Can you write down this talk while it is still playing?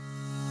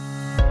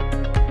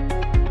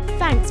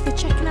Thanks for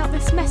checking out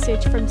this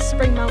message from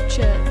Springmount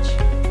Church.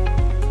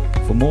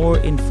 For more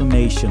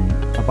information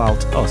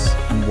about us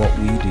and what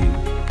we do,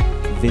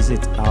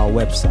 visit our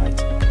website,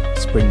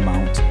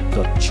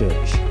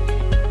 springmount.church.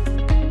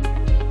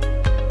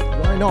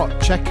 Why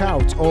not check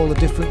out all the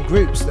different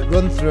groups that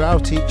run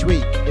throughout each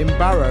week in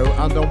Barrow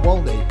and on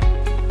Walney?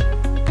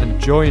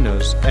 And join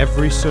us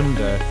every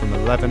Sunday from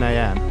 11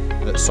 a.m.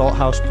 at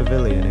Salthouse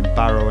Pavilion in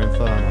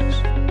Barrow-in-Furness.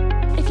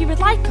 If you would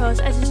like us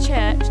as a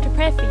church to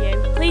pray for you,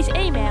 please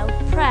email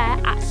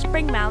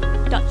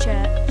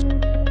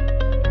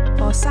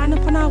prayer@springmount.church. Or sign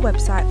up on our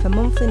website for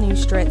monthly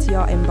news straight to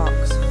your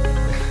inbox.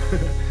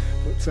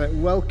 But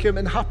welcome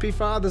and happy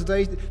Father's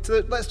Day.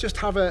 Let's just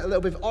have a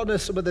little bit of honour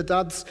some of the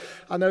dads.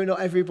 I know not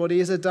everybody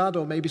is a dad,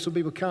 or maybe some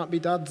people can't be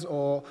dads,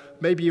 or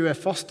maybe you're a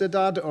foster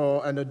dad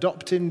or an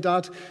adopting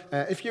dad.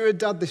 If you're a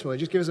dad this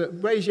morning, just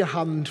raise your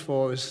hand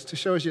for us to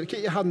show us. Keep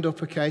your hand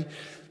up, okay?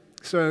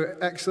 So,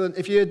 excellent.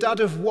 If you're a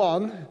dad of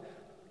one,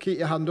 keep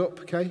your hand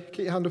up, okay?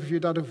 Keep your hand up if you're a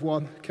dad of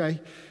one,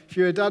 okay? If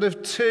you're a dad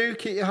of two,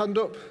 keep your hand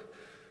up,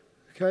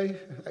 okay?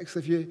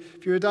 Excellent.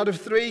 If you're a dad of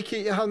three,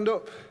 keep your hand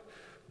up.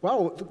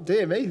 Wow,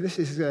 dear me, this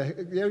is,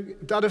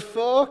 dad of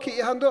four, keep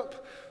your hand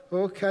up.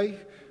 Okay.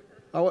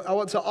 I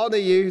want to honour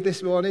you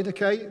this morning,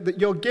 okay?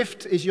 That your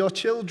gift is your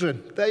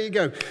children. There you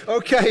go.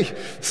 Okay,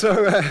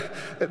 so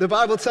the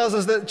Bible tells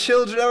us that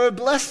children are a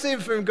blessing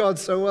from God.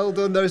 So well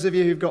done, those of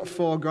you who've got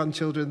 4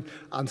 grandchildren.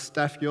 And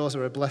Steph, yours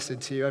are a blessing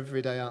to you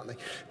every day, aren't they?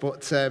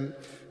 But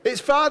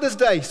it's Father's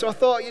Day, so I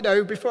thought,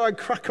 before I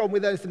crack on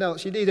with anything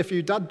else, you need a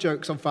few dad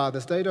jokes on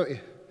Father's Day, don't you?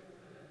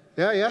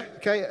 Yeah,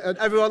 okay. And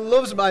everyone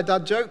loves my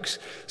dad jokes.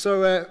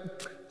 So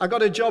I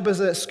got a job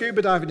as a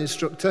scuba diving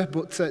instructor,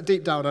 but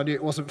deep down I knew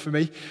it wasn't for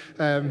me.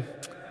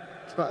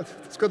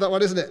 It's good, that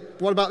one, isn't it?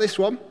 What about this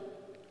one?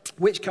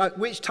 Which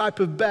type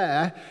of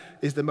bear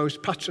is the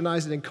most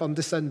patronising and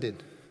condescending?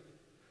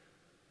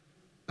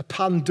 A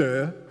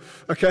panda.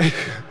 Okay.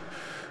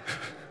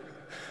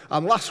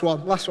 And last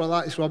one, I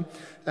like this one.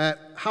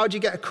 How do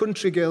you get a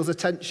country girl's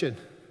attention?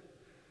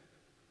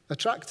 A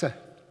tractor.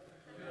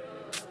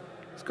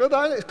 It's good,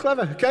 isn't it? It's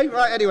clever. Okay,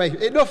 right, anyway,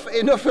 enough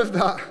of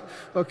that.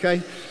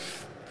 Okay.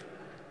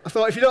 I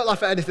thought if you don't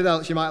laugh at anything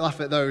else, you might laugh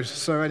at those.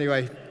 So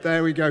anyway,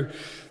 there we go.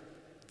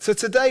 So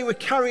today we're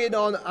carrying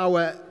on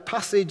our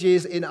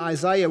passages in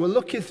Isaiah. We're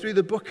looking through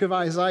the book of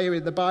Isaiah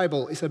in the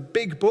Bible. It's a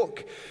big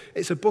book.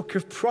 It's a book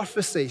of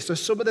prophecy. So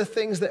some of the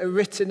things that are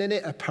written in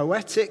it are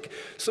poetic.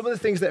 Some of the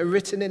things that are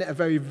written in it are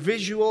very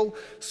visual.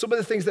 Some of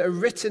the things that are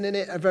written in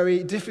it are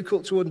very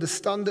difficult to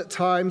understand at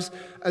times.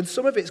 And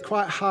some of it's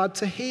quite hard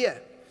to hear.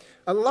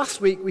 And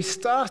last week we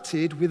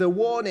started with a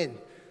warning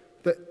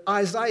that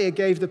Isaiah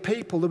gave the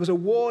people. There was a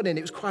warning.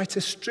 It was quite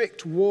a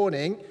strict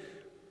warning,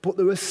 but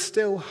there was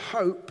still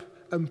hope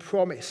and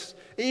promise.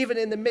 Even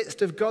in the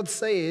midst of God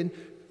saying,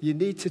 you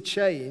need to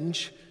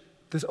change,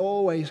 there's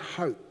always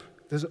hope.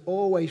 There's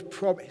always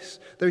promise.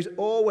 There's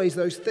always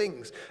those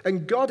things.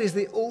 And God is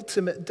the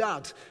ultimate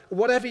dad.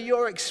 Whatever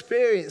your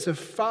experience of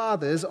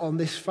fathers on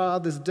this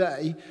Father's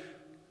Day,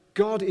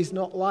 God is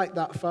not like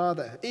that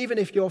father. Even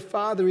if your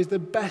father is the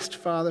best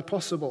father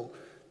possible,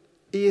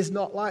 he is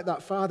not like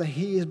that father.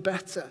 He is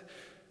better.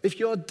 If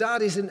your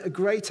dad isn't a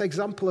great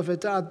example of a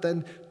dad,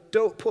 then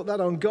don't put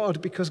that on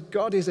God, because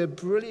God is a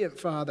brilliant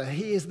father.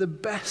 He is the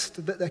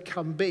best that there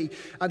can be,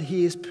 and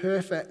he is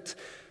perfect.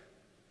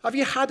 Have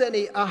you had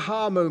any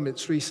aha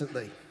moments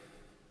recently?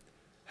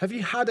 Have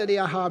you had any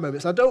aha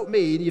moments? I don't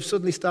mean you've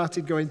suddenly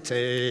started going,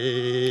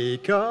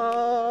 take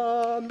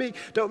on me.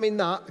 Don't mean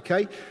that,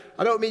 okay?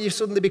 I don't mean you've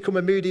suddenly become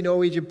a moody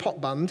Norwegian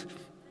pop band.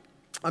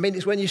 I mean,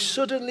 it's when you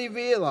suddenly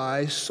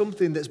realise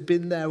something that's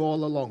been there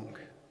all along.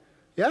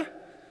 Yeah?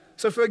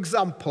 So, for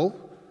example,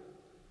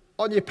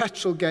 on your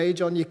petrol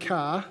gauge on your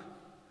car,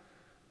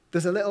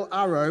 there's a little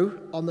arrow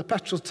on the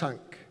petrol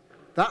tank.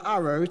 That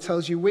arrow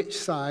tells you which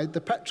side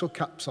the petrol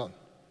cap's on.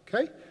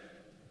 Okay?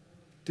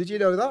 Did you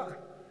know that?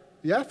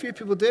 Yeah, a few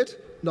people did.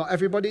 Not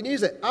everybody knew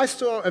it. I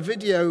saw a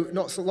video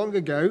not so long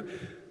ago.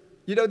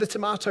 You know the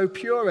tomato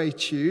puree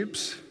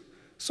tubes?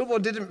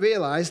 Someone didn't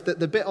realise that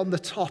the bit on the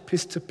top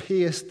is to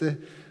pierce the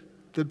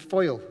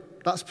foil.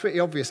 That's pretty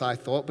obvious, I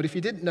thought, but if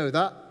you didn't know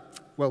that,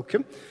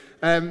 welcome.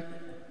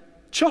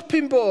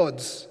 Chopping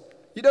boards.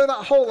 You know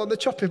that hole on the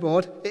chopping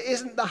board? It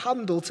isn't the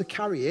handle to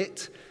carry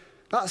it.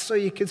 That's so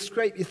you can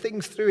scrape your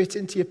things through it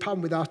into your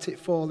pan without it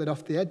falling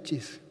off the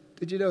edges.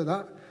 Did you know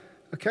that?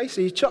 Okay,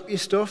 so you chop your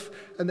stuff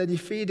and then you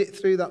feed it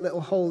through that little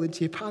hole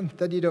into your pan.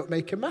 Then you don't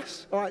make a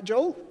mess. All right,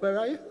 Joel, where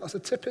are you? That's a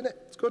tip, innit?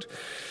 It's good.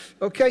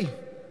 Okay.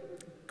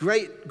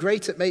 Great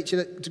at making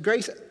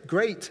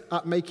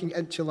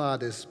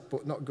enchiladas,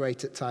 but not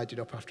great at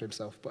tidying up after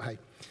himself. But hey.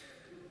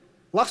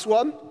 Last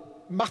one,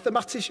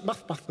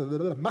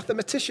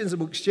 mathematicians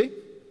amongst you.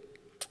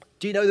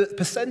 Do you know that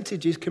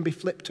percentages can be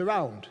flipped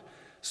around?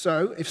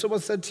 So if someone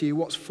said to you,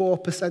 what's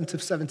 4%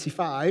 of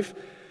 75?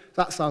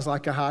 That sounds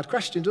like a hard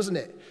question, doesn't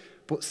it?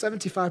 But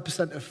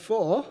 75% of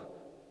 4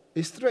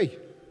 is 3.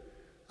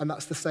 And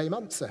that's the same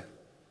answer.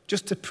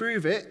 Just to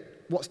prove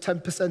it, what's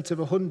 10% of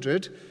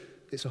 100?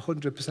 It's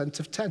 100%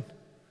 of 10.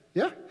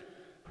 Yeah?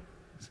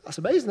 That's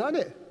amazing, isn't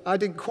it? I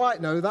didn't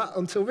quite know that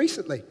until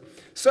recently.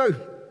 So,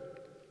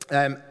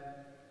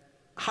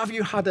 have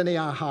you had any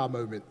aha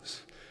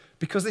moments?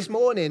 Because this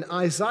morning,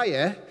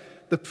 Isaiah,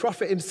 the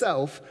prophet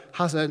himself,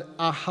 has an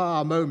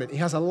aha moment. He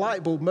has a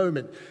light bulb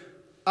moment.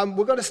 And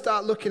we're going to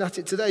start looking at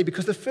it today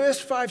because the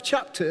first 5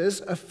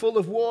 chapters are full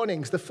of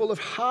warnings. They're full of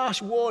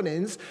harsh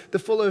warnings. They're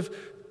full of,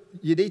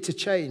 you need to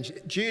change.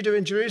 Judah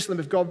and Jerusalem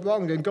have gone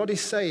wrong, and God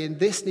is saying,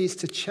 this needs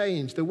to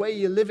change. The way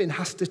you're living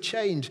has to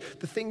change.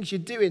 The things you're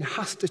doing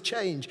has to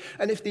change.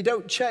 And if they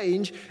don't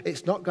change,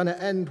 it's not going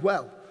to end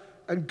well.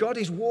 And God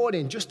is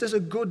warning, just as a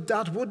good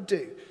dad would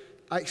do.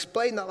 I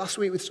explained that last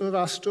week with some of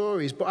our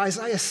stories, but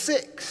Isaiah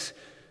 6,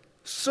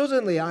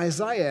 suddenly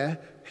Isaiah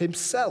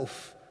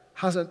himself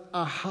has an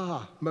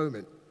aha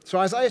moment. So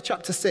Isaiah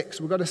chapter 6,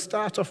 we're going to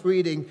start off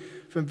reading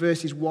from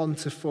verses 1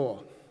 to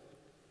 4.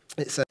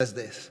 It says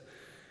this: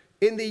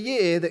 In the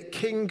year that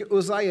King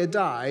Uzziah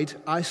died,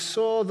 I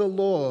saw the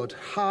Lord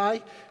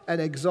high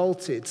and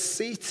exalted,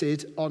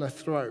 seated on a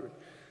throne,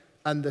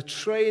 and the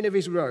train of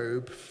his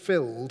robe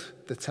filled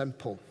the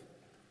temple.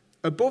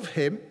 Above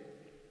him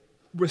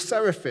were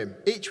seraphim,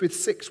 each with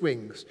 6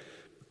 wings.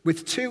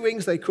 With 2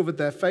 wings they covered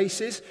their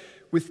faces,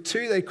 with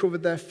 2 they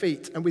covered their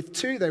feet, and with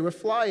 2 they were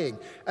flying,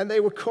 and they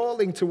were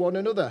calling to one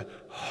another,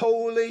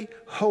 Holy,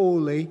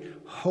 holy,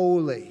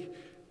 holy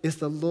is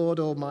the Lord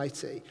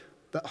Almighty.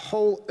 The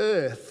whole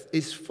earth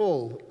is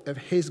full of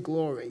his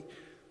glory.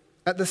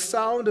 At the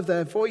sound of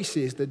their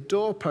voices, the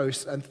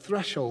doorposts and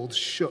thresholds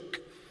shook,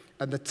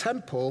 and the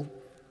temple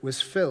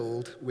was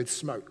filled with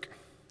smoke.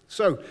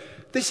 So,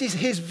 this is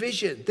his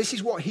vision. This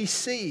is what he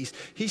sees.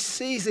 He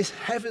sees this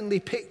heavenly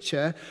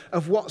picture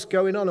of what's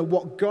going on and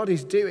what God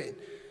is doing.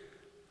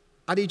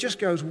 And he just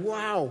goes,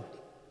 wow.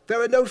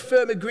 There are no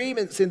firm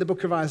agreements in the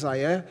book of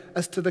Isaiah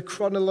as to the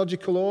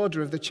chronological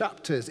order of the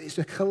chapters. It's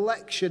a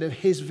collection of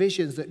his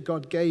visions that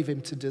God gave him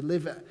to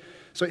deliver.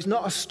 So it's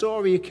not a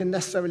story you can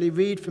necessarily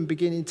read from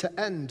beginning to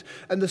end.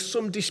 And there's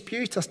some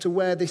dispute as to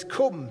where this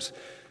comes.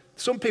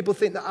 Some people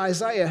think that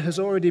Isaiah has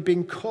already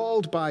been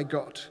called by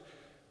God,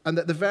 and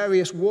that the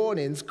various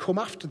warnings come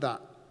after that.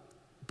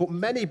 But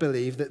many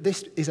believe that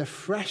this is a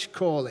fresh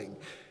calling.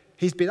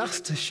 He's been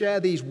asked to share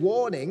these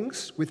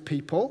warnings with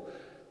people,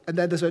 and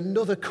then there's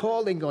another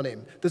calling on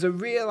him. There's a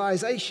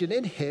realization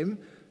in him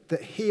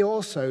that he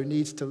also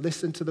needs to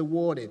listen to the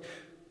warning.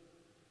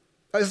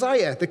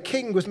 Isaiah, the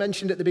king, was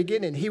mentioned at the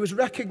beginning. He was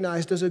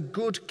recognized as a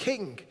good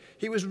king.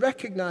 He was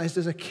recognized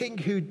as a king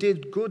who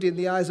did good in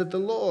the eyes of the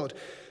Lord.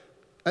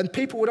 And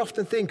people would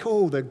often think,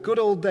 oh, the good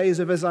old days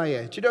of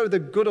Isaiah. Do you know the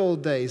good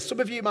old days?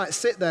 Some of you might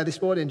sit there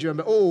this morning and do you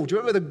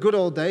remember the good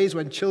old days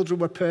when children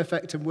were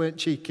perfect and weren't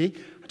cheeky?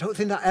 I don't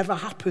think that ever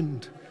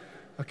happened,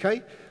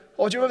 okay?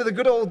 Or do you remember the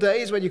good old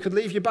days when you could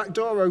leave your back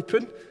door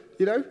open?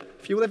 You know,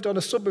 if you lived on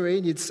a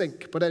submarine, you'd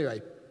sink. But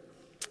anyway,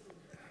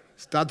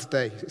 it's Dad's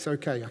day. It's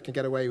okay, I can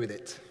get away with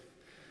it.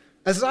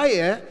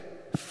 Isaiah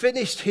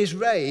finished his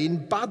reign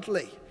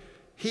badly.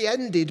 He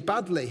ended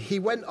badly. He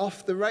went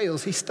off the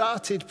rails. He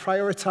started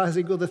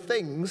prioritizing other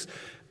things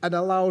and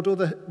allowed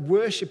other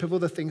worship of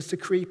other things to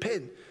creep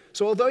in.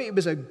 So although he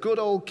was a good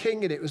old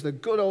king and it was the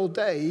good old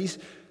days,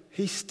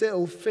 he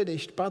still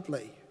finished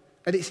badly.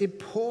 And it's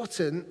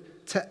important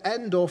to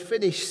end or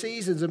finish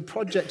seasons and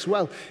projects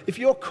well. If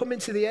you're coming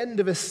to the end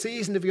of a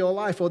season of your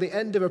life or the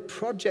end of a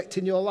project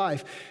in your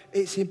life,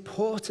 it's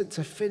important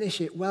to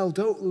finish it well.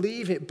 Don't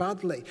leave it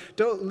badly.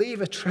 Don't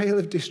leave a trail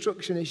of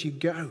destruction as you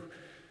go.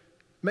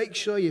 Make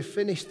sure you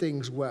finish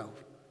things well.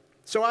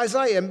 So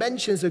Isaiah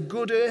mentions a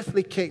good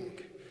earthly king,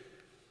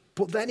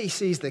 but then he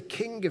sees the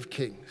King of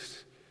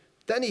Kings.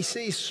 Then he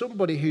sees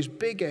somebody who's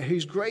bigger,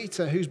 who's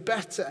greater, who's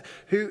better,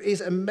 who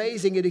is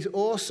amazing and is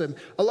awesome,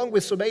 along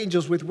with some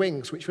angels with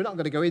wings, which we're not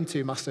going to go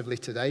into massively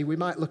today. We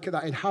might look at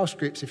that in house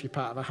groups if you're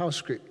part of a house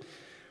group.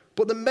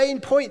 But the main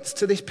points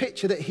to this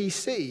picture that he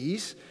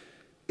sees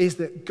is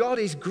that God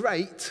is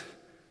great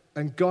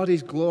and God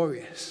is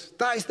glorious.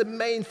 That is the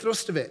main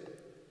thrust of it.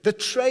 The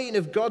train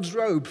of God's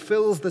robe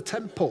fills the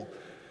temple.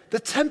 The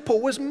temple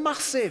was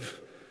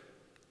massive.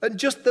 And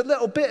just the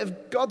little bit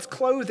of God's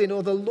clothing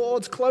or the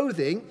Lord's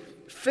clothing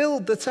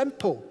filled the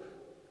temple.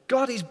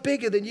 God is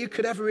bigger than you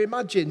could ever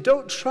imagine.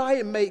 Don't try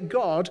and make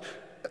God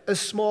as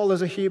small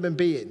as a human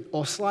being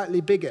or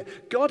slightly bigger.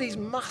 God is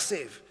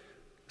massive.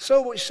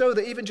 So much so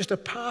that even just a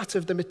part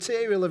of the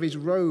material of his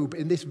robe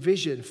in this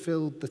vision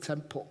filled the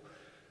temple.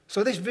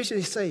 So this vision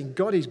is saying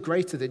God is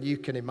greater than you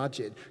can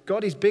imagine.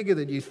 God is bigger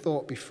than you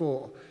thought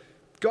before.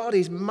 God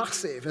is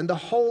massive and the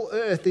whole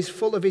earth is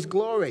full of his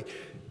glory.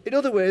 In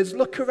other words,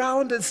 look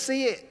around and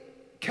see it.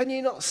 Can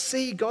you not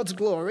see God's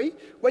glory?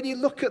 When you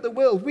look at the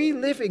world, we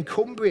live in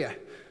Cumbria.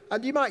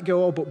 And you might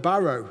go, oh, but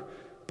Barrow.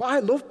 But I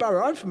love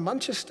Barrow. I'm from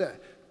Manchester.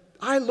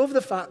 I love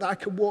the fact that I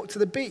can walk to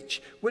the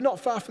beach. We're not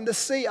far from the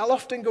sea. I'll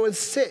often go and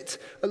sit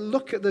and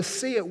look at the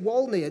sea at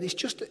Walney. And it's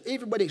just,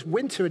 even when it's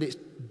winter and it's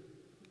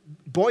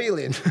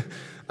boiling,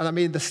 and I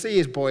mean the sea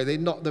is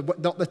boiling, not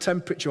the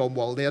temperature on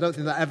Walney. I don't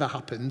think that ever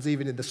happens,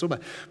 even in the summer.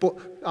 But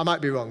I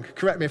might be wrong.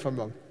 Correct me if I'm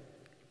wrong.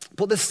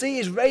 But the sea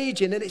is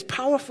raging and it's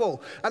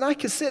powerful. And I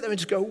can sit there and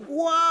just go,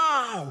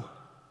 wow!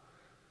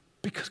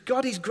 Because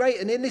God is great.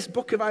 And in this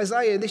book of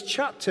Isaiah, in this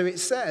chapter, it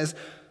says,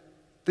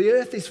 the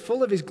earth is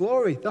full of his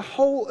glory. The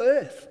whole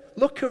earth.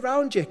 Look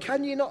around you.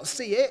 Can you not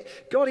see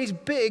it? God is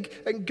big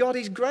and God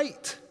is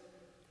great.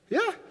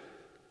 Yeah.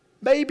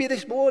 Maybe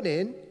this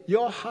morning,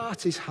 your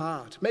heart is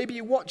hard. Maybe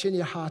you're watching,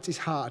 your heart is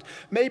hard.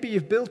 Maybe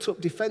you've built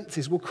up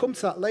defenses. We'll come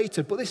to that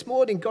later. But this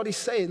morning, God is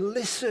saying,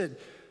 listen,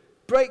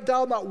 break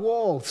down that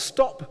wall.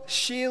 Stop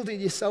shielding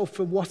yourself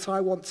from what I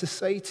want to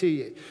say to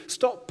you.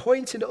 Stop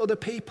pointing at other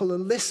people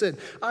and listen.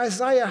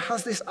 Isaiah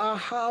has this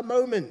aha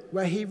moment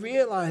where he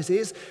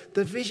realizes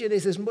the vision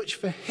is as much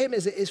for him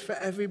as it is for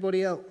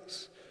everybody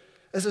else.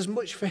 As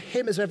much for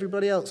him as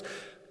everybody else.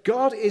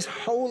 God is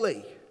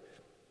holy.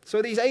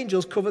 So these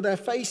angels cover their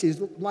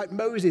faces like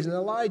Moses and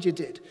Elijah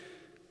did.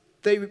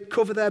 They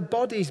cover their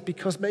bodies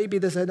because maybe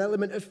there's an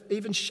element of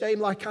even shame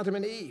like Adam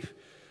and Eve.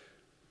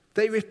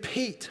 They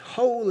repeat,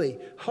 holy,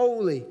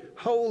 holy,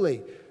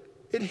 holy.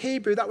 In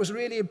Hebrew, that was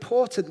really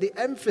important. The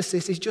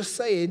emphasis is just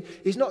saying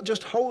he's not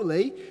just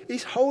holy,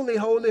 he's holy,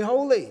 holy,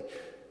 holy.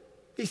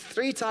 He's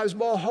 3 times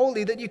more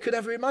holy than you could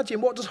ever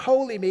imagine. What does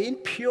holy mean?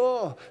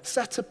 Pure,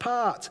 set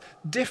apart,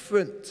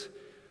 different.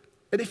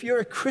 And if you're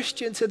a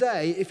Christian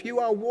today, if you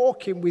are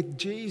walking with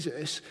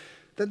Jesus,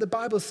 then the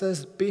Bible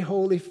says, be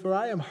holy for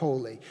I am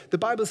holy. The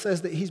Bible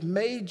says that he's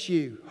made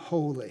you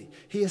holy.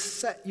 He has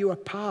set you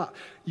apart.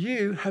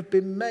 You have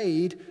been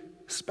made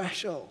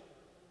special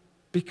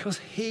because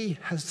he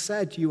has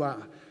said you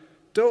are.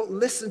 Don't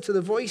listen to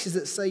the voices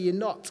that say you're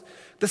not.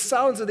 The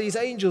sounds of these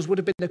angels would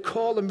have been a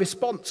call and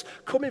response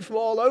coming from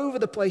all over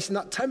the place in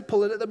that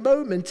temple. And at the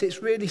moment,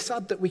 it's really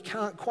sad that we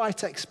can't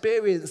quite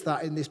experience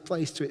that in this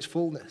place to its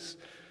fullness.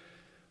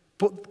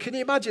 But can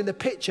you imagine the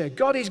picture?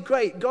 God is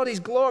great. God is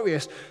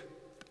glorious.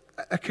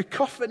 A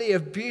cacophony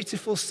of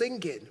beautiful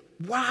singing.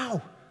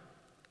 Wow.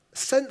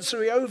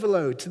 Sensory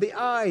overload to the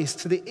eyes,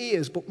 to the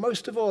ears. But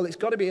most of all, it's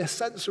got to be a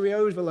sensory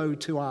overload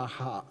to our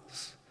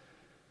hearts.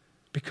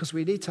 Because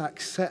we need to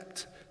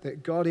accept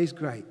that God is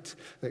great,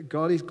 that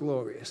God is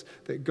glorious,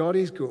 that God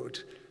is good,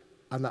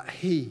 and that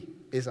he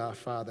is our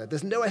Father.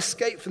 There's no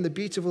escape from the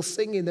beautiful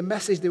singing, the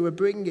message they were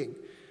bringing.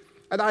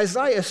 And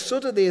Isaiah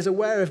suddenly is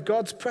aware of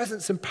God's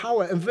presence and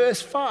power. And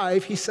verse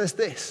 5, he says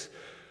this,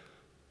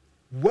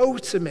 woe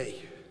to me,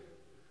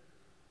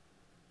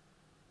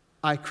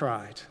 I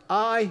cried.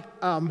 I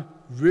am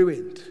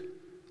ruined,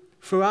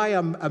 for I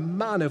am a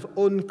man of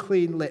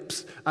unclean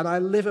lips, and I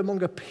live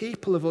among a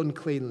people of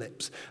unclean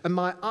lips, and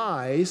my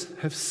eyes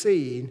have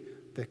seen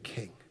the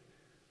King,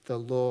 the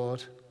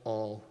Lord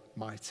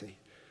Almighty.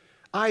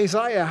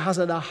 Isaiah has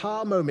an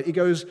aha moment. He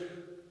goes,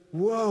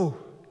 whoa.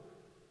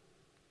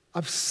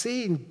 I'm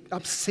seeing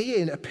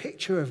a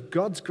picture of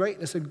God's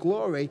greatness and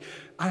glory,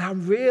 and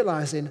I'm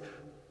realizing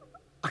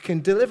I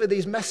can deliver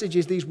these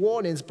messages, these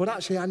warnings, but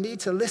actually I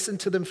need to listen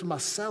to them for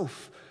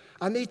myself.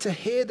 I need to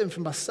hear them for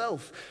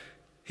myself.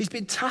 He's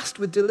been tasked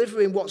with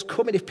delivering what's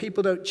coming if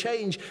people don't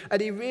change,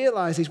 and he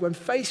realizes when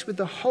faced with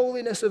the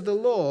holiness of the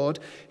Lord,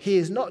 he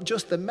is not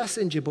just the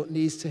messenger, but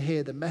needs to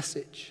hear the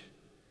message.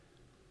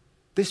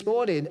 This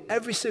morning,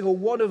 every single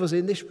one of us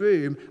in this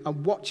room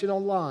and watching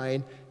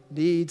online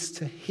needs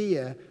to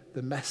hear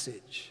the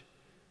message.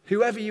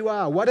 Whoever you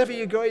are, whatever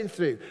you're going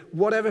through,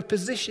 whatever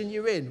position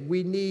you're in,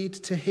 we need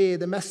to hear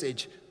the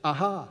message.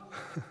 Aha.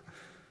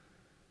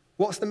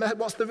 What's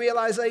the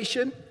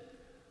realization?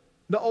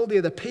 Not only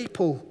are the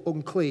people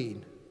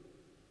unclean,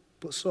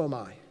 but so am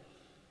I.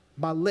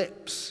 My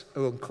lips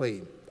are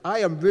unclean. I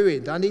am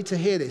ruined. I need to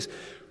hear this.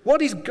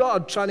 What is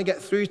God trying to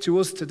get through to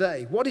us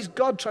today? What is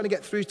God trying to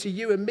get through to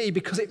you and me?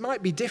 Because it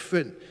might be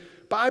different,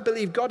 but I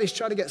believe God is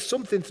trying to get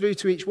something through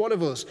to each one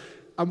of us.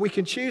 And we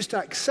can choose to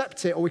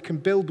accept it or we can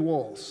build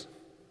walls.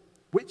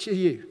 Which are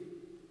you?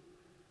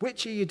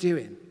 Which are you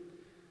doing?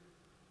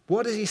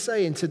 What is he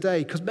saying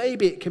today? Because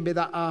maybe it can be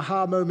that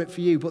aha moment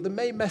for you, but the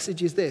main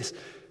message is this.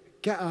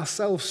 Get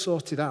ourselves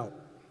sorted out.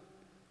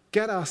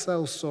 Get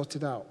ourselves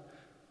sorted out.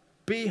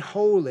 Be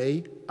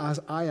holy as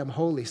I am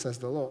holy, says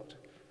the Lord.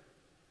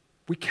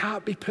 We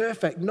can't be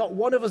perfect. Not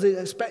one of us is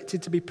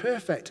expected to be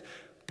perfect,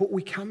 but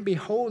we can be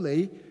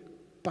holy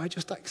by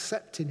just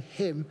accepting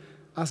him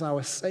as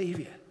our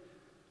Savior.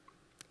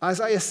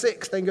 Isaiah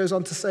 6 then goes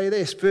on to say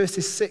this,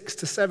 verses 6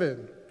 to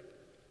 7.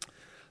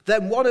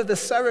 Then one of the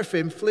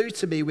seraphim flew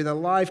to me with a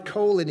live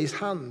coal in his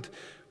hand,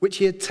 which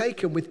he had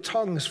taken with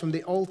tongs from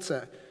the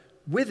altar.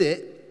 With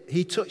it,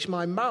 he touched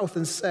my mouth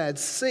and said,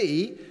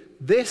 see,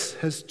 this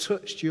has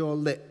touched your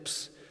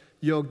lips.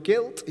 Your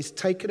guilt is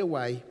taken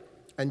away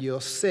and your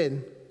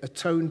sin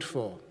atoned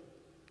for.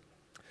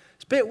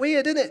 It's a bit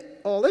weird, isn't it,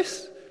 all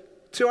this?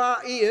 To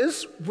our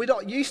ears, we're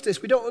not used to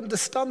this. We don't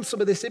understand some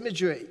of this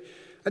imagery.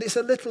 And it's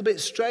a little bit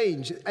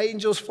strange.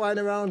 Angels flying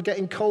around,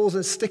 getting coals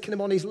and sticking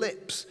them on his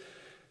lips.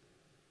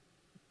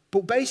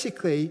 But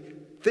basically,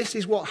 this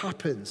is what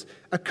happens.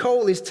 A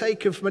coal is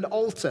taken from an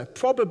altar,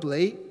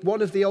 probably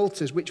one of the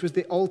altars, which was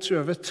the altar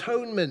of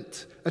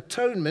atonement.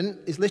 Atonement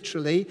is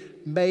literally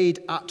made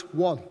at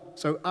one.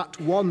 So at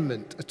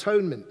one-ment,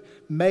 atonement,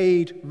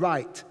 made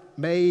right,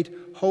 made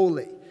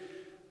holy.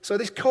 So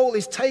this coal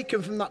is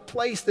taken from that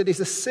place that is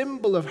a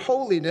symbol of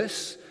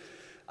holiness,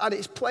 and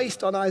it's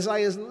placed on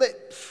Isaiah's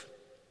lips.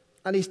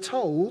 And he's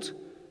told,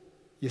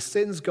 your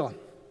sin's gone,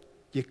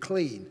 you're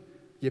clean,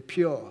 you're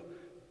pure,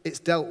 it's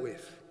dealt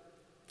with.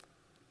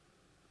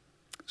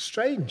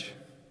 Strange,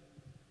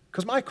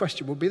 because my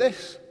question would be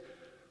this: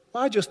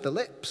 why just the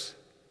lips?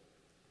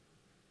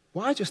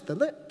 Why just the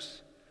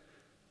lips?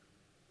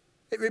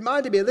 It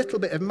reminded me a little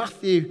bit of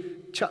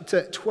Matthew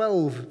chapter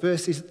 12,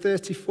 verses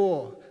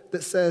 34,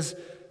 that says,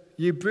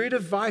 you brood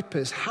of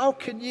vipers, how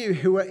can you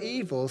who are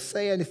evil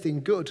say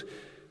anything good?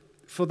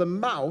 For the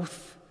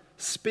mouth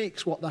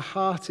speaks what the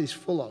heart is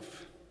full of.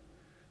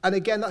 And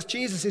again, that's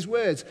Jesus'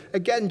 words.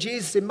 Again,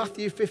 Jesus in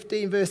Matthew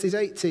 15, verses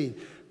 18.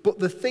 But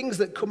the things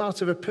that come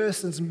out of a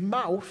person's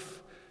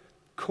mouth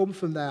come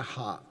from their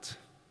heart.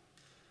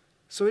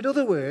 So in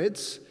other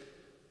words,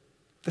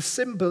 the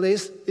symbol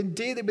is, in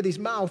dealing with his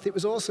mouth, it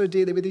was also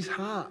dealing with his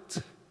heart.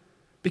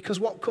 Because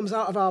what comes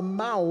out of our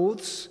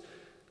mouths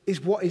is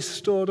what is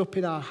stored up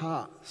in our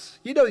hearts.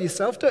 You know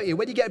yourself, don't you?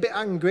 When you get a bit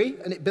angry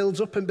and it builds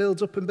up and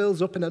builds up and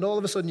builds up, and then all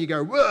of a sudden you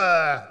go,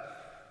 whoa!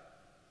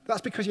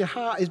 That's because your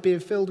heart is being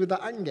filled with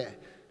that anger,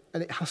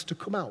 and it has to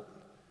come out.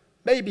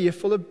 Maybe you're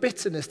full of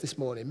bitterness this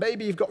morning.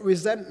 Maybe you've got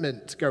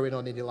resentment going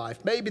on in your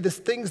life. Maybe there's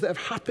things that have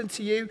happened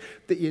to you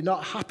that you're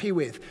not happy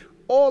with.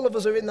 All of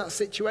us are in that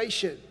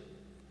situation.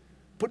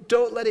 But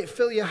don't let it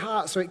fill your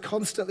heart so it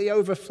constantly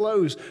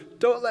overflows.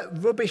 Don't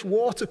let rubbish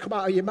water come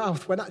out of your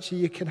mouth when actually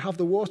you can have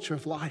the water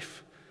of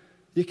life.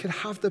 You can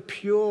have the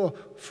pure,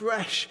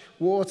 fresh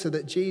water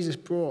that Jesus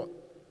brought.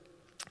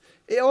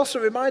 It also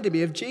reminded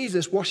me of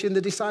Jesus washing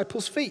the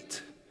disciples'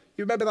 feet.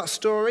 You remember that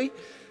story?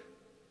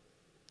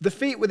 The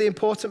feet were the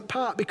important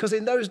part, because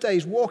in those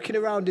days, walking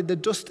around in the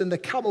dust and the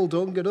camel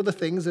dung and other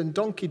things and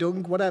donkey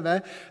dung,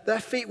 whatever, their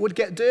feet would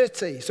get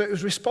dirty. So it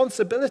was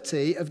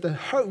responsibility of the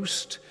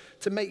host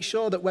to make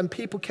sure that when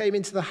people came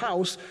into the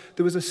house,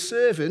 there was a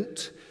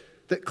servant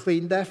that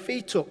cleaned their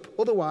feet up.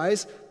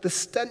 Otherwise, the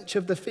stench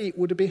of the feet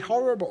would have been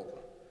horrible.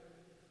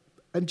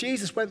 And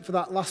Jesus went for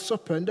that Last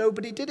Supper and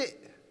nobody did it.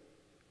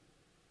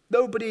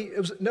 Nobody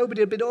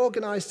had been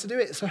organized to do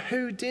it. So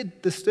who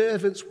did the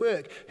servant's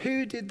work?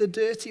 Who did the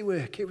dirty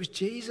work? It was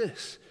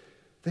Jesus,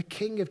 the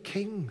King of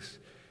Kings.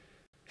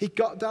 He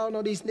got down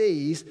on his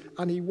knees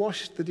and he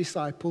washed the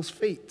disciples'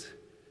 feet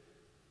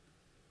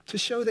to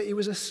show that he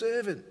was a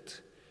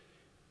servant.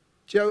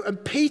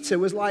 And Peter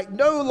was like,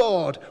 no,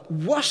 Lord,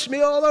 wash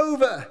me all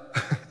over.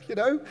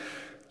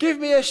 Give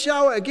me a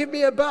shower, give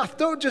me a bath.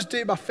 Don't just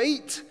do my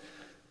feet.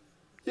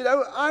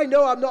 I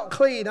know I'm not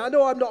clean. I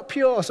know I'm not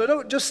pure. So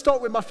don't just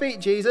stop with my feet,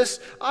 Jesus.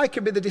 I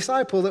can be the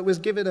disciple that was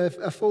given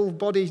a full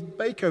body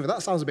makeover.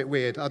 That sounds a bit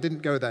weird. I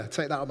didn't go there.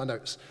 Take that on my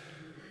notes.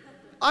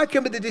 I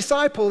can be the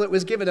disciple that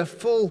was given a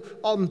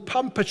full-on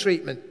pamper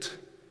treatment.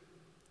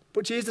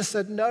 But Jesus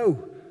said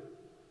no,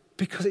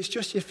 because it's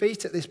just your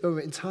feet at this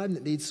moment in time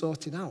that need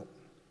sorting out.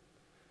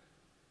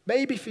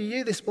 Maybe for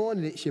you this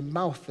morning, it's your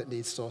mouth that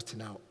needs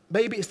sorting out.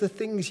 Maybe it's the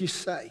things you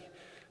say.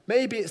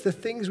 Maybe it's the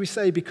things we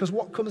say, because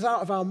what comes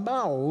out of our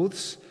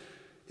mouths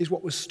is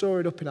what was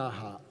stored up in our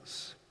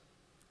hearts.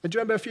 And do you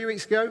remember a few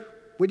weeks ago?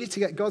 We need to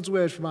get God's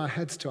word from our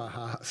heads to our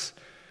hearts.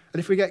 And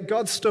if we get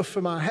God's stuff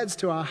from our heads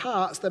to our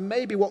hearts, then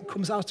maybe what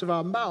comes out of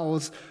our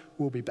mouths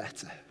will be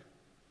better.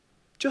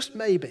 Just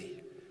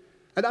maybe.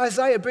 And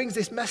Isaiah brings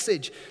this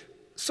message.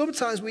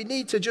 Sometimes we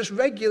need to just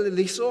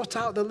regularly sort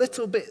out the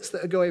little bits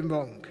that are going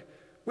wrong.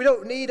 We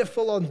don't need a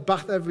full-on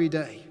bath every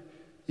day.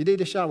 You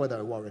need a shower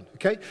though, Warren,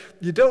 okay?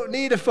 You don't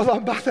need a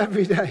full-on bath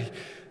every day,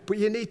 but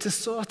you need to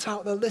sort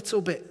out the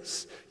little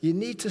bits. You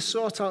need to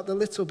sort out the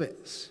little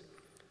bits.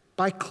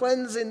 By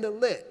cleansing the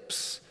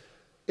lips,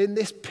 in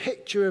this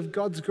picture of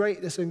God's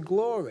greatness and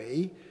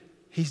glory,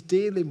 he's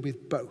dealing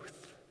with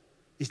both.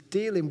 He's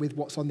dealing with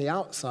what's on the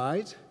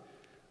outside,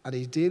 and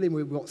he's dealing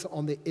with what's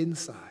on the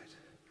inside.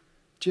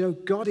 Do you know,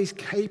 God is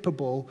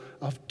capable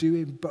of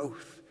doing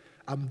both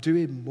and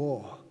doing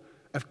more,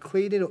 of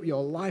cleaning up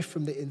your life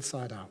from the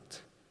inside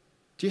out.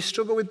 Do you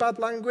struggle with bad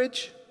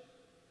language?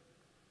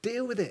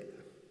 Deal with it.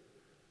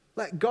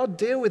 Let God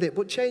deal with it,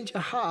 but change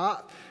your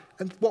heart,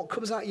 and what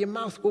comes out of your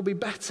mouth will be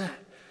better.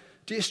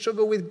 Do you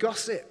struggle with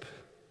gossip?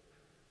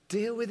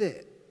 Deal with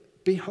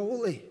it. Be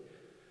holy.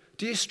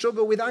 Do you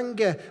struggle with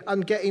anger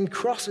and getting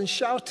cross and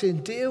shouting?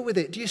 Deal with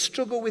it. Do you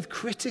struggle with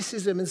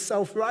criticism and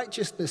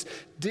self-righteousness?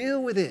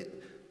 Deal with it.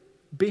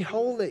 Be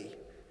holy.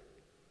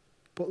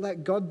 But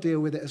let God deal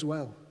with it as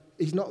well.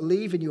 He's not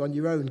leaving you on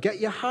your own.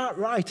 Get your heart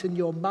right and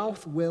your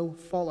mouth will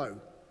follow.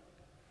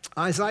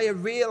 Isaiah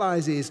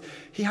realizes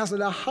he has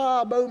an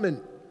aha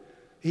moment.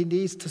 He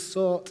needs to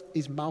sort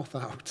his mouth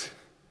out.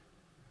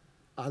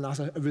 And as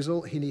a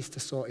result, he needs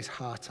to sort his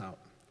heart out.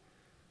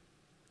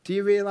 Do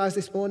you realize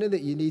this morning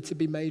that you need to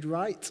be made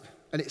right?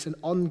 And it's an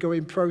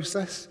ongoing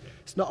process.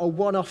 It's not a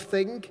one-off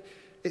thing.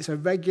 It's a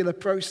regular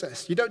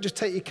process. You don't just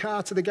take your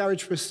car to the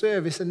garage for a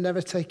service and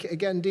never take it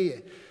again, do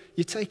you?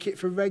 You take it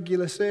for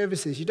regular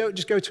services. You don't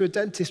just go to a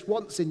dentist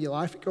once in your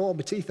life and go, oh,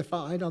 my teeth are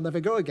fine, I'll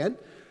never go again.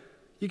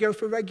 You go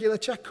for regular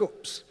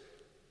checkups.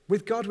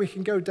 With God, we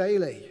can go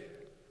daily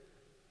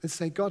and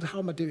say, God, how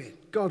am I doing?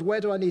 God, where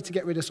do I need to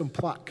get rid of some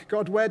plaque?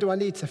 God, where do I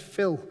need to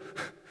fill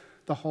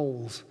the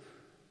holes?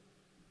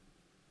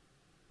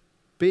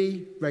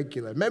 Be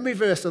regular. Memory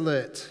verse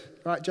alert.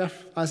 Right,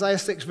 Jeff? Isaiah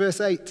 6, verse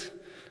 8.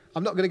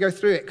 I'm not going to go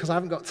through it because I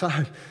haven't got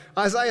time.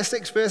 Isaiah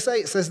 6, verse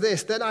 8 says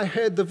this, then I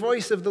heard the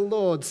voice of the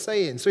Lord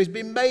saying, so he's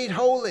been made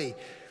holy.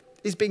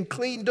 He's been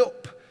cleaned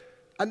up.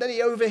 And then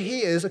he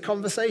overhears a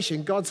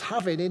conversation God's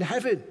having in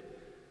heaven.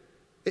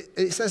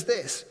 It says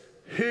this,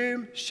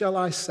 whom shall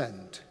I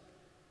send?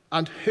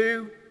 And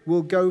who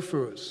will go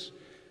for us?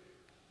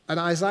 And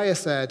Isaiah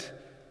said,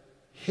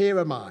 here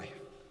am I,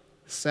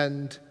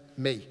 send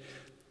me.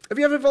 Have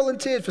you ever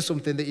volunteered for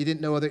something that you didn't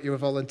know that you were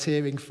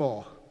volunteering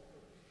for?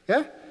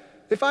 Yeah?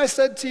 If I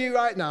said to you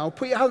right now,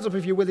 put your hands up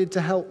if you're willing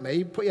to help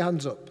me, put your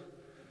hands up.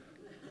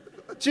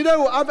 Do you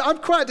know, I'm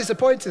quite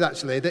disappointed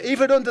actually that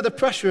even under the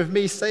pressure of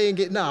me saying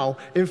it now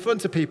in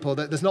front of people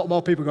that there's not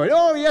more people going,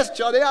 oh yes,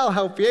 Johnny, I'll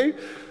help you.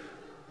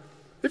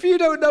 If you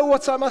don't know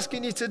what I'm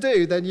asking you to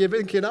do, then you're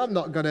thinking,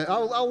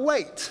 I'll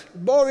wait.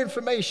 More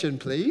information,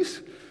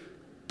 please.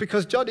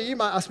 Because Johnny, you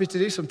might ask me to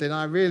do something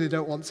I really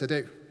don't want to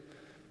do.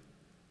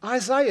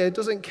 Isaiah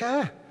doesn't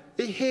care.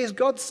 He hears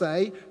God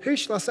say, who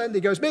shall I send?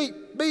 He goes, me.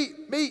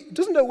 He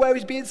doesn't know where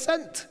he's being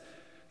sent.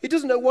 He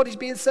doesn't know what he's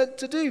being sent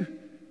to do.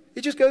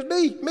 He just goes,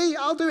 me,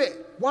 I'll do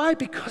it. Why?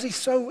 Because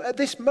at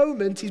this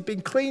moment, he's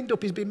been cleaned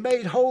up, he's been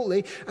made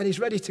holy, and he's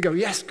ready to go,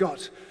 yes,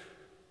 God,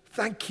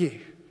 thank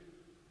you.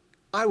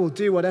 I will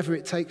do whatever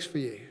it takes for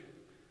you.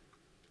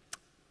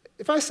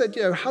 If I said,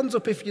 hands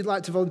up if you'd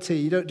like to volunteer,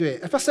 you don't do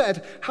it. If I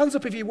said, hands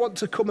up if you want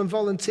to come and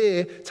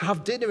volunteer to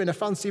have dinner in a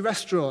fancy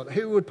restaurant,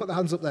 who would put the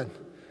hands up then?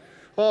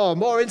 Oh,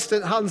 more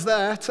instant hands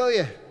there, I tell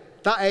you.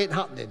 That ain't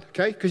happening,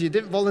 okay? Because you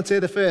didn't volunteer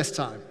the first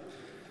time.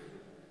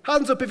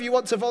 Hands up if you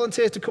want to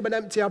volunteer to come and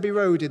empty Abbey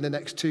Road in the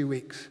next 2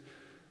 weeks.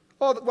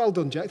 Oh, well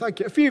done, Jack, thank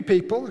you. A few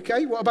people,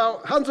 okay? What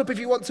about hands up if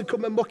you want to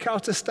come and muck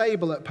out a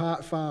stable at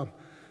Park Farm?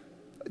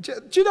 Do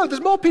you know,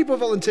 there's more people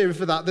volunteering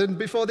for that than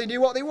before they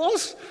knew what it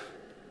was?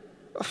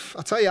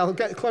 I'll tell you, I'll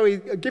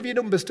give you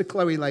numbers to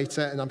Chloe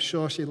later, and I'm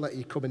sure she'll let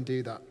you come and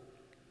do that.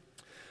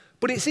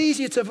 But it's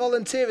easier to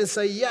volunteer and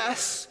say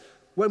yes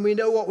when we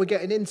know what we're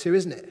getting into,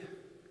 isn't it?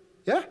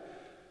 Yeah?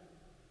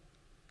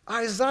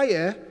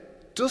 Isaiah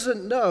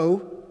doesn't know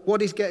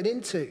what he's getting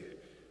into.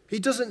 He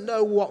doesn't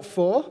know what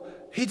for.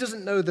 He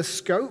doesn't know the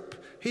scope.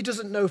 He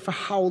doesn't know for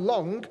how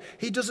long.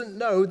 He doesn't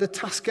know the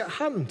task at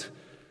hand.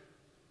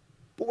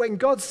 But when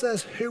God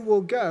says, who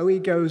will go, he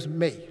goes,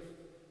 me.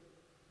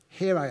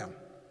 Here I am.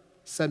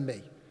 Send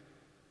me.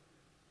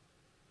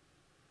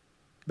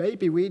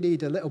 Maybe we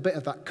need a little bit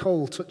of that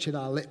coal touching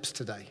our lips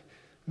today.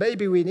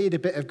 Maybe we need a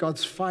bit of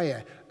God's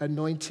fire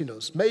anointing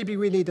us. Maybe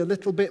we need a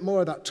little bit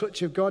more of that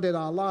touch of God in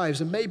our lives.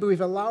 And maybe we've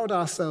allowed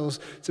ourselves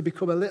to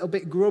become a little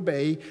bit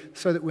grubby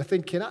so that we're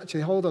thinking,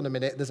 actually, hold on a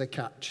minute, there's a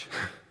catch.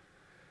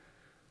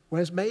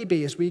 Whereas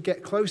maybe as we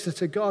get closer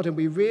to God and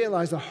we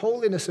realize the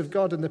holiness of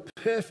God and the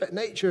perfect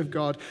nature of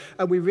God,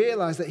 and we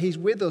realize that he's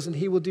with us and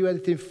he will do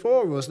anything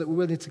for us, that we're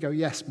willing to go,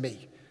 yes,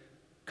 me.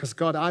 Because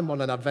God, I'm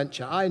on an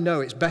adventure. I know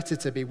it's better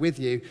to be with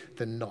you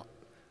than not.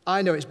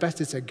 I know it's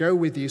better to go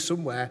with you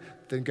somewhere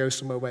than go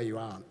somewhere where you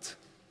aren't.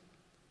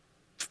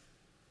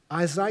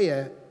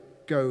 Isaiah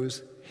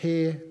goes,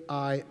 here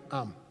I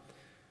am.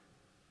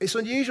 It's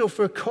unusual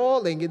for a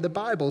calling in the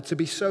Bible to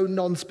be so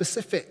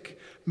non-specific.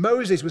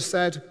 Moses was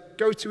said,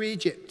 go to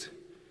Egypt.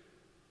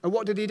 And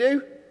what did he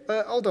do?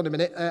 Hold on a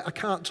minute, I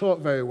can't talk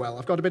very well.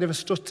 I've got a bit of a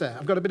stutter.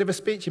 I've got a bit of a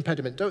speech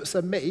impediment. Don't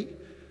send me.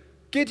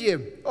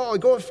 Gideon, oh,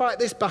 go and fight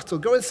this battle.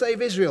 Go and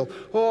save Israel.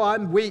 Oh,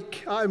 I'm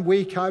weak,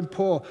 I'm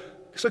poor.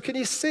 So can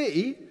you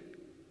see,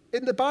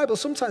 in the Bible,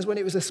 sometimes when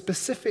it was a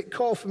specific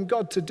call from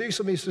God to do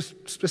something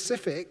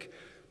specific,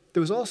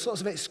 there was all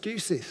sorts of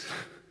excuses.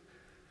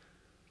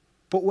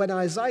 But when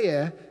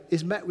Isaiah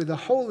is met with the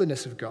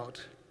holiness of God,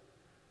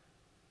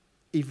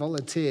 he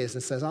volunteers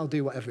and says, I'll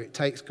do whatever it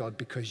takes, God,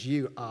 because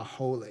you are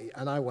holy,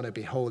 and I want to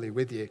be holy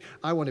with you.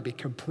 I want to be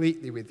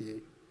completely with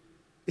you.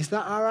 Is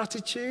that our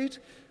attitude?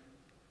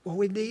 Well,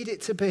 we need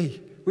it to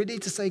be. We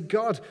need to say,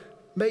 God,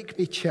 make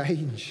me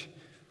change.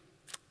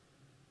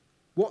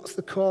 What's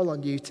the call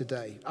on you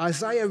today?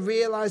 Isaiah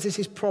realizes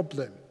his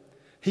problem.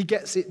 He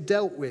gets it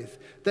dealt with.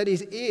 Then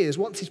his ears,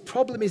 once his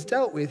problem is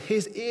dealt with,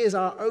 his ears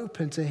are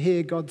open to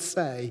hear God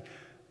say,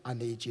 I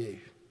need you.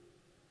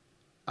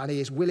 And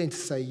he is willing to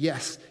say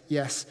yes,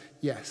 yes,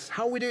 yes.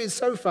 How are we doing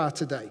so far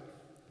today?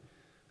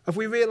 Have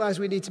we realized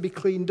we need to be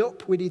cleaned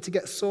up? We need to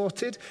get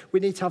sorted?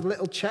 We need to have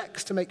little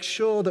checks to make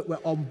sure that we're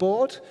on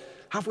board?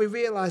 Have we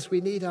realized we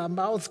need our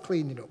mouths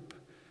cleaning up?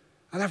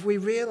 And have we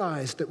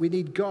realized that we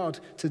need God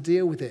to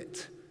deal with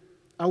it?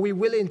 Are we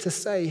willing to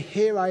say,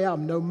 here I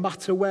am, no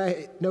matter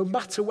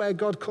where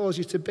God calls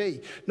you to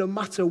be, no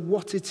matter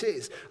what it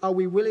is? Are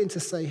we willing to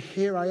say,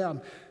 here I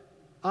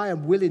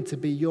am willing to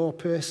be your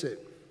person?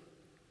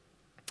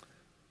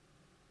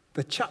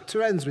 The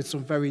chapter ends with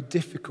some very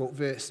difficult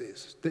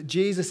verses that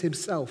Jesus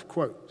himself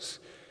quotes.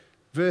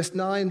 Verse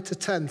 9 to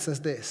 10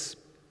 says this,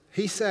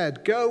 He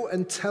said, go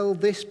and tell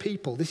this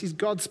people, this is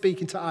God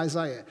speaking to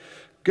Isaiah,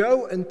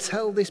 go and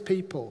tell this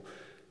people,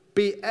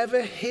 be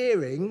ever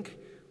hearing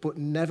but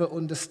never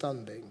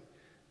understanding,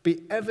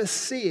 be ever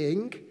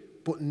seeing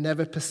but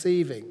never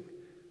perceiving.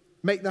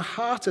 Make the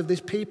heart of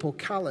this people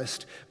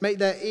calloused, make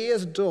their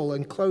ears dull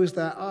and close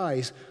their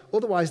eyes,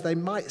 otherwise they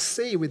might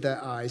see with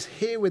their eyes,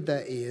 hear with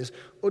their ears,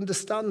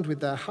 understand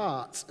with their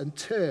hearts, and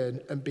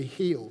turn and be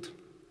healed.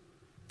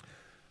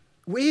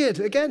 Weird,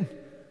 again.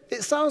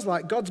 It sounds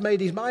like God's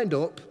made his mind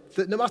up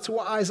that no matter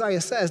what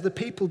Isaiah says, the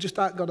people just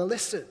aren't going to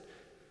listen.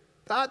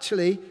 But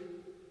actually,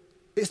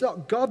 it's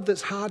not God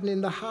that's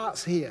hardening the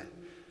hearts here.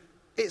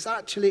 It's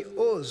actually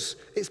us.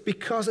 It's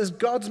because as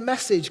God's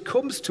message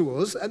comes to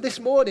us, and this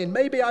morning,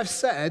 maybe I've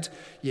said,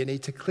 you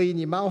need to clean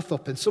your mouth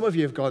up, and some of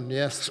you have gone,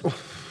 yes.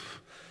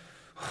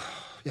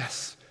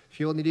 Yes. If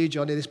you only knew,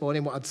 Johnny, this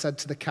morning what I'd said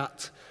to the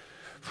cat.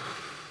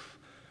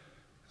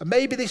 And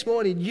maybe this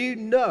morning you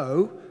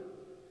know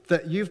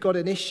that you've got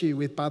an issue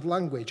with bad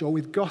language or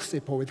with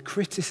gossip or with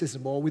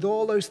criticism or with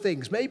all those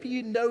things. Maybe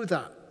you know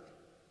that.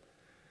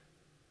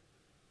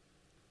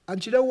 And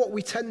do you know what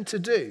we tend to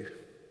do?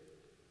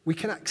 We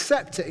can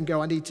accept it and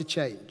go, I need to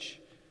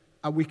change.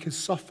 And we can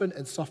soften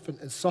and soften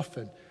and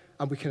soften.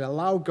 And we can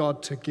allow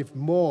God to give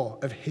more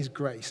of his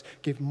grace,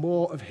 give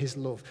more of his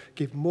love,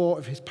 give more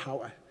of his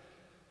power.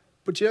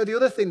 But do you know, the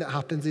other thing that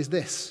happens is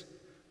this.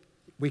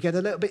 We get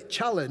a little bit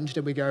challenged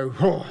and we go,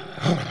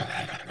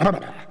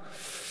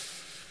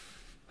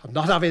 I'm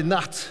not having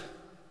that.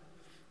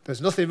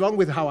 There's nothing wrong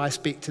with how I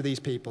speak to these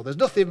people. There's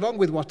nothing wrong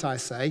with what I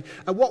say.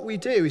 And what we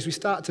do is we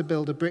start to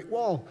build a brick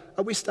wall.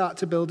 And we start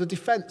to build a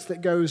defense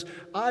that goes,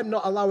 I'm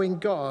not allowing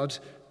God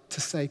to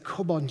say,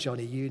 come on,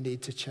 Johnny, you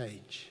need to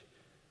change.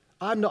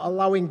 I'm not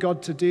allowing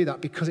God to do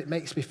that because it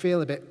makes me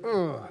feel a bit,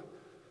 ugh.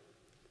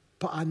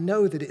 But I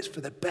know that it's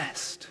for the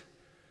best.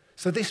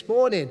 So this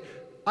morning,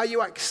 are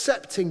you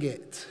accepting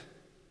it?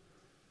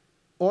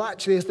 Or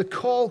actually, as the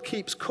call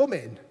keeps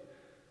coming,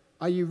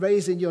 are you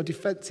raising your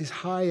defenses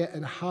higher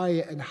and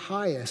higher and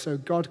higher so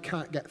God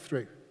can't get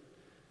through?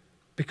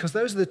 Because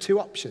those are the two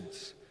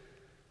options.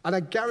 And I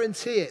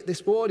guarantee it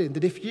this morning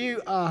that if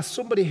you are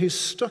somebody who's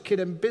stuck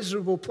in a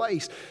miserable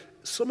place,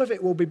 some of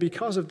it will be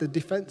because of the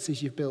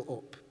defenses you've built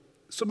up.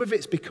 Some of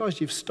it's because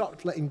you've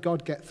stopped letting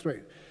God get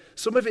through.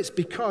 Some of it's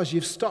because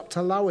you've stopped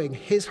allowing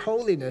his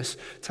holiness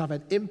to have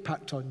an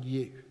impact on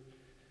you.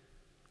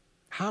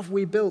 Have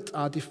we built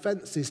our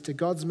defenses to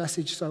God's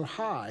message so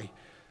high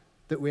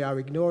that we are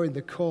ignoring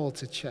the call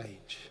to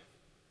change?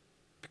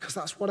 Because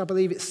that's what I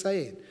believe it's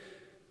saying.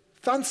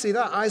 Fancy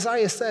that.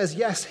 Isaiah says,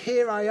 yes,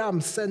 here I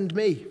am, send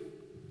me.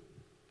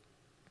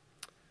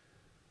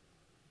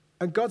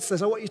 And God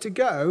says, I want you to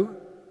go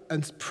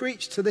and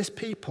preach to this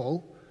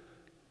people,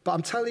 but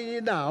I'm telling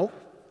you now,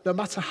 no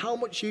matter how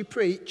much you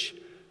preach,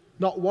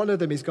 not one of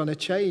them is going to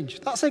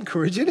change. That's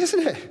encouraging,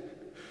 isn't it?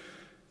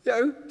 You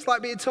know, it's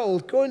like being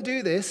told, go and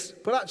do this,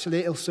 but actually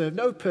it'll serve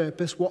no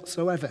purpose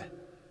whatsoever.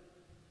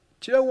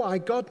 Do you know why?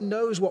 God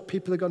knows what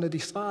people are going to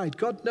decide.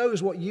 God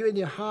knows what you in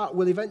your heart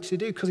will eventually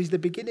do because he's the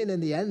beginning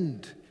and the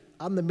end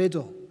and the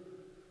middle.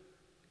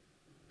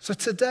 So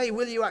today,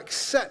 will you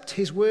accept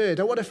his word?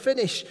 I want to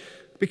finish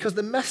because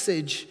the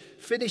message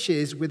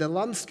finishes with a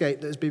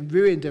landscape that has been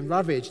ruined and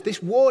ravaged.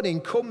 This warning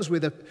comes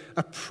with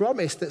a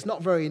promise that's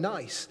not very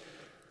nice.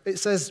 It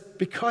says,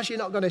 because you're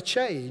not going to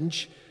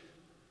change,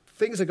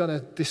 things are going to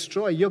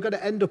destroy. You're going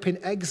to end up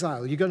in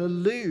exile. You're going to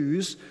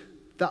lose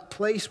that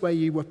place where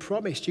you were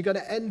promised. You're going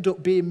to end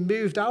up being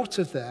moved out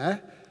of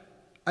there,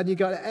 and you're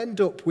going to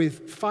end up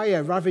with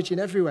fire ravaging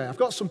everywhere. I've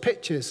got some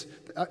pictures.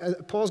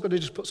 Paul's going to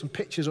just put some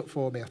pictures up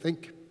for me, I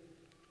think.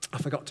 I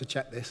forgot to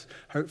check this.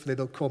 Hopefully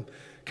they'll come.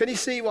 Can you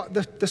see what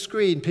the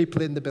screen,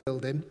 people in the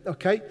building?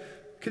 Okay.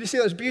 Can you see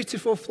those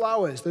beautiful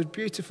flowers, those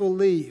beautiful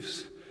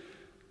leaves?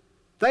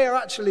 They are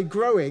actually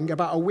growing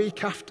about a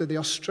week after the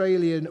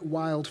Australian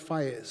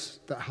wildfires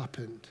that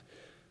happened.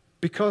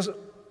 Because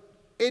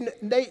in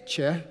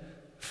nature,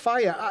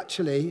 fire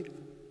actually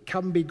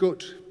can be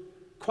good.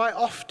 Quite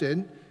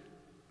often,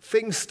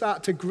 things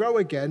start to grow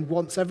again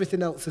once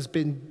everything else has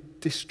been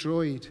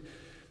destroyed.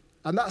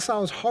 And that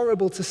sounds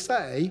horrible to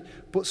say,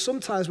 but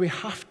sometimes we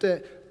have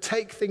to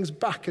take things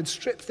back and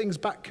strip things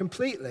back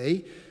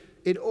completely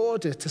in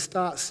order to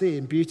start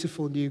seeing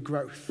beautiful new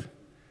growth.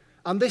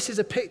 And this is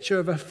a picture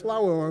of a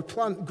flower or a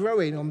plant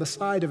growing on the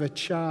side of a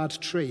charred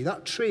tree.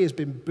 That tree has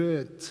been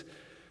burnt.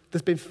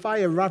 There's been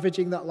fire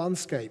ravaging that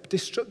landscape,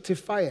 destructive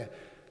fire.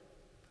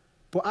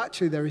 But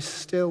actually, there is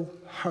still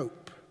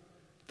hope.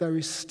 There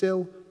is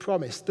still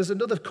promise. There's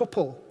another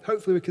couple.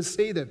 Hopefully, we can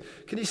see them.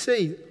 Can you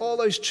see all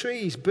those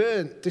trees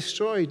burnt,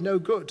 destroyed, no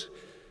good?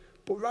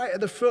 But right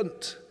at the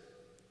front,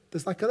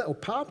 there's like a little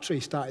palm tree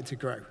starting to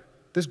grow.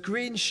 There's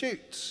green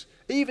shoots,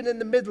 even in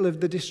the middle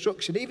of the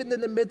destruction, even in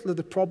the middle of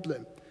the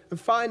problem. And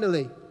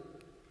finally,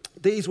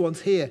 these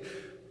ones here,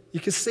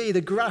 you can see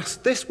the grass.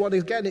 This one,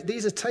 again,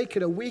 these are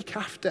taken a week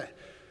after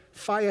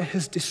fire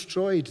has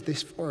destroyed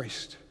this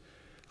forest.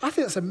 I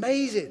think that's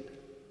amazing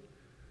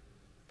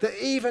that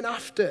even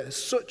after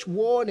such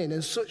warning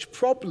and such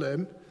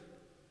problem,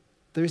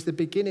 There is the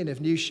beginning of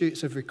new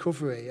shoots of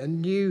recovery. A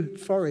new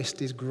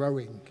forest is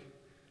growing.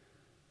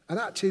 And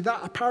actually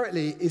that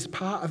apparently is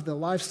part of the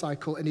life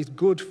cycle and is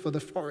good for the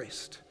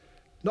forest.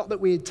 Not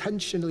that we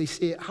intentionally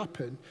see it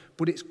happen,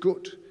 but it's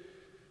good.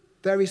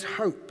 There is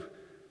hope.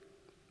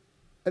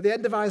 At the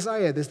end of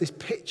Isaiah, there's this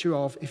picture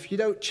of if you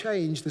don't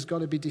change, there's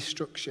going to be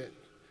destruction.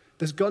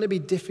 There's going to be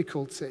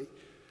difficulty.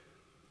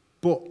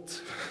 But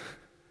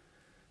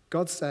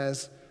God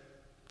says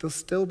there'll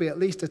still be at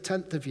least a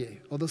tenth of you,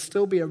 or there'll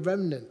still be a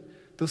remnant.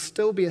 There'll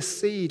still be a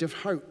seed of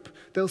hope.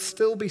 There'll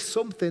still be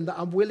something that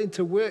I'm willing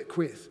to work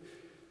with.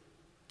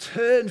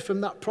 Turn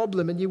from that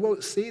problem and you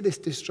won't see this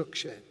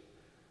destruction.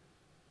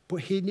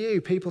 But he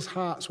knew people's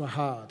hearts were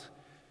hard.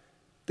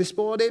 This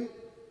morning,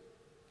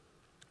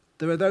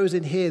 there are those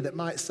in here that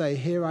might say,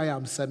 here I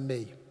am, send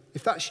me.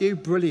 If that's you,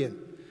 brilliant.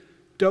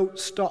 Don't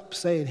stop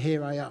saying,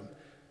 here I am.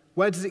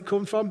 Where does it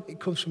come from? It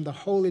comes from the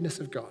holiness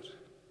of God.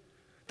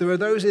 There are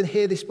those in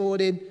here this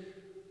morning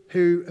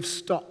who have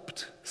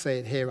stopped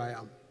saying, here I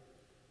am,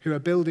 who are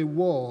building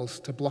walls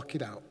to block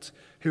it out,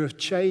 who have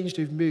changed,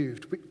 who've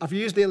moved. I've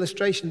used the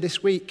illustration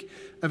this week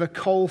of a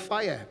coal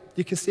fire.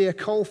 You can see a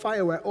coal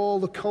fire where all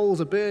the coals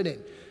are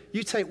burning.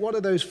 You take one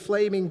of those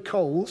flaming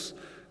coals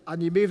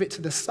and you move it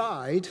to the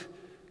side,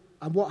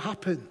 and what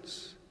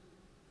happens?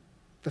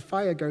 The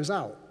fire goes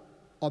out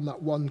on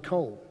that one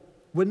coal.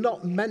 We're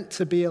not meant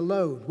to be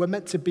alone. We're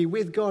meant to be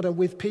with God and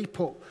with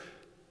people.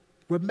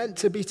 We're meant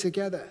to be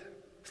together.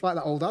 It's like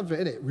that old advert,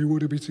 isn't it? We want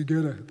to be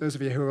together. Those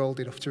of you who are old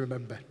enough to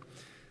remember.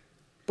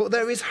 But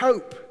there is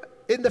hope.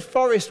 In the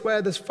forest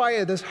where there's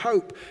fire, there's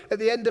hope. At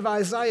the end of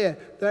Isaiah,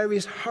 there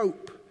is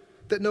hope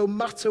that no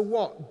matter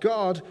what,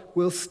 God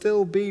will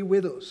still be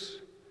with us.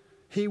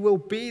 He will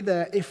be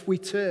there if we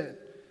turn.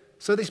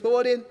 So this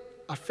morning,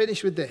 I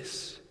finish with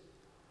this.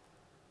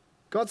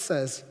 God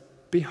says,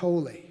 be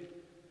holy.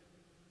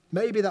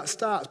 Maybe that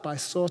starts by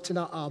sorting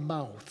out our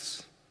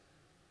mouths.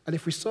 And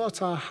if we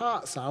sort our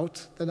hearts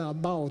out, then our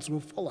mouths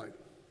will follow.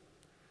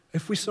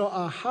 If we sort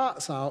our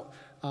hearts out,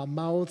 our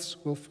mouths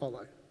will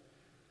follow.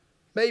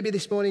 Maybe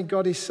this morning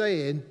God is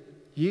saying,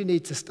 you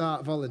need to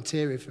start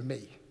volunteering for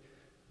me.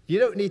 You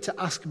don't need to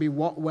ask me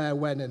what, where,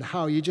 when, and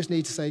how. You just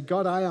need to say,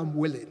 God, I am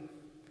willing.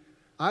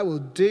 I will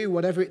do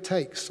whatever it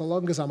takes so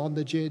long as I'm on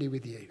the journey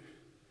with you.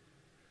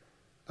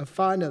 And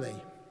finally,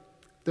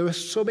 there are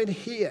some in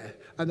here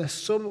and there's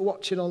some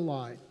watching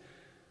online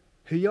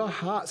who your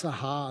hearts are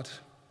hard.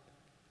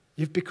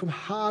 You've become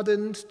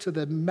hardened to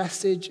the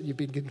message. You've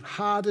become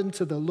hardened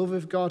to the love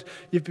of God.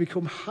 You've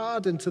become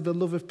hardened to the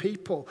love of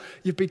people.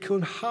 You've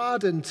become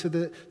hardened to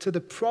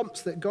the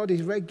prompts that God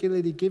is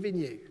regularly giving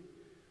you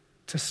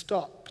to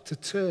stop, to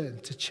turn,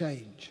 to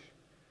change.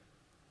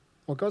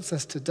 Well, God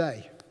says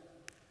today,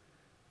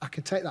 I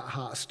can take that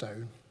heart of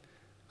stone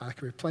and I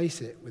can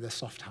replace it with a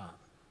soft heart,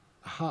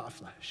 a heart of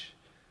flesh,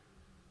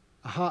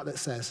 a heart that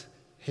says,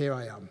 here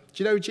I am.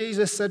 Do you know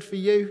Jesus said for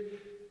you,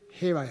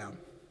 here I am.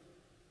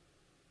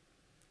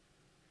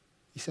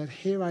 He said,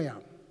 here I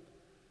am.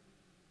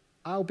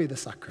 I'll be the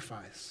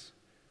sacrifice.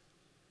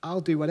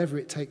 I'll do whatever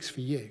it takes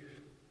for you.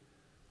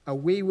 Are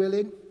we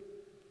willing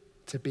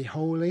to be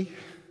holy,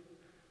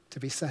 to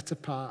be set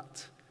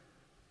apart?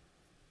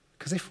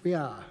 Because if we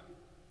are,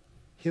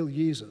 he'll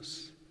use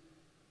us.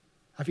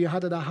 Have you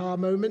had an aha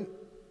moment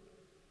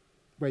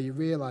where you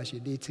realize you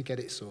need to get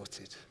it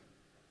sorted?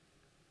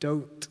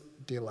 Don't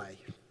delay.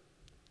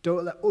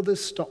 Don't let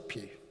others stop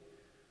you.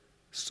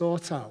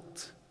 Sort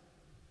out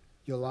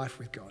your life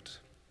with God,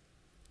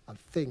 and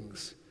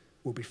things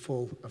will be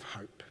full of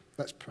hope.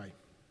 Let's pray.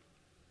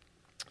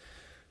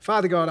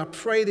 Father God, I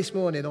pray this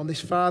morning on this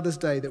Father's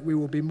Day that we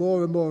will be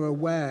more and more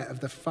aware of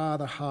the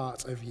Father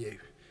heart of you.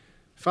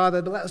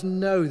 Father, let us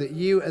know that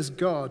you as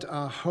God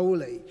are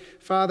holy.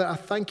 Father, I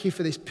thank you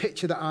for this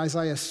picture that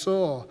Isaiah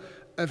saw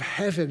of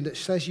heaven that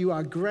says you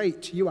are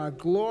great, you are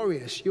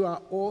glorious, you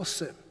are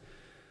awesome.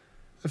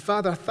 And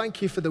Father, I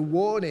thank you for the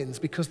warnings,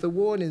 because the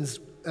warnings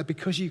are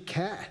because you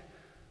care.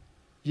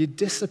 You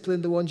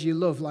discipline the ones you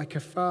love like a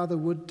father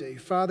would do.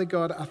 Father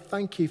God, I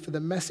thank you for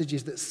the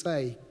messages that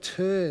say,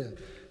 turn,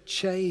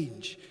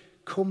 change,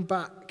 come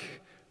back,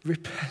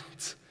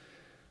 repent.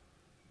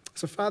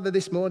 So Father,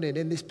 this morning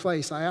in this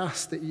place, I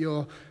ask that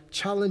you're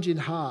challenging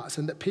hearts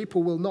and that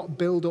people will not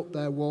build up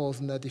their walls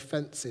and their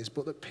defenses,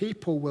 but that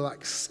people will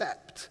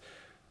accept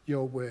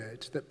your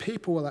word, that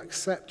people will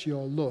accept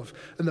your love,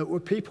 and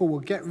that people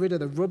will get rid of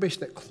the rubbish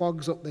that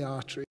clogs up the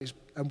arteries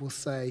and will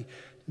say,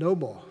 no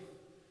more.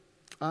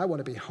 I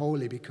want to be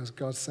holy because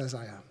God says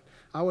I am.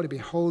 I want to be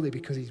holy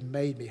because he's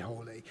made me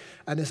holy.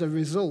 And as a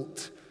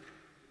result,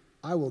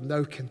 I will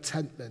know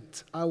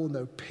contentment. I will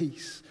know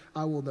peace.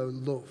 I will know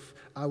love.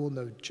 I will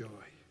know joy.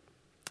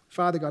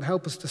 Father God,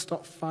 help us to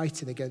stop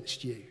fighting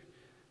against you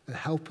and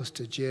help us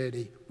to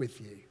journey with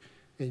you.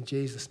 In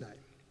Jesus' name,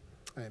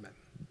 amen.